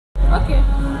Okay.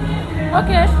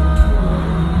 Okay.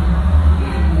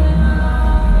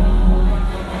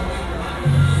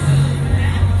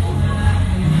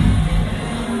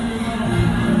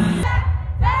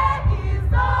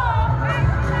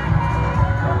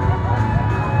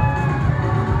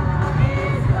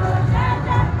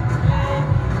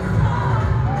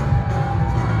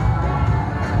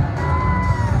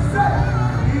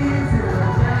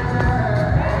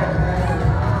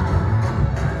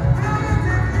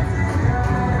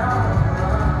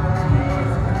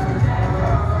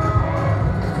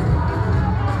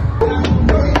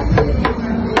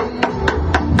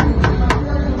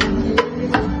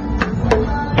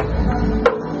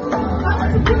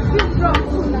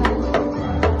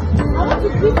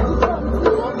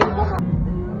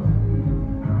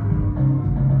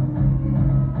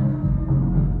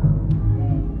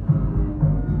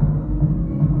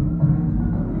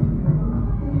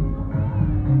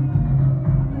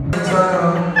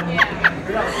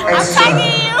 I'm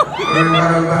tagging you.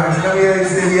 Everybody bounce. Let me hear you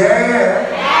say, yeah,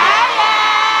 yeah. Yeah,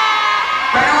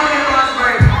 yeah.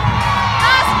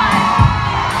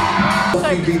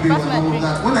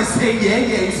 When I say yeah,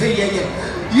 yeah, you say yeah, yeah.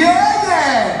 Yeah,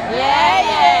 yeah.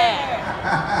 Yeah, yeah.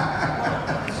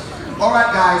 All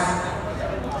right, guys.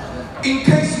 In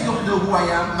case you don't know who I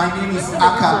am, my name is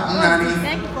Aka Nani.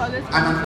 I'm an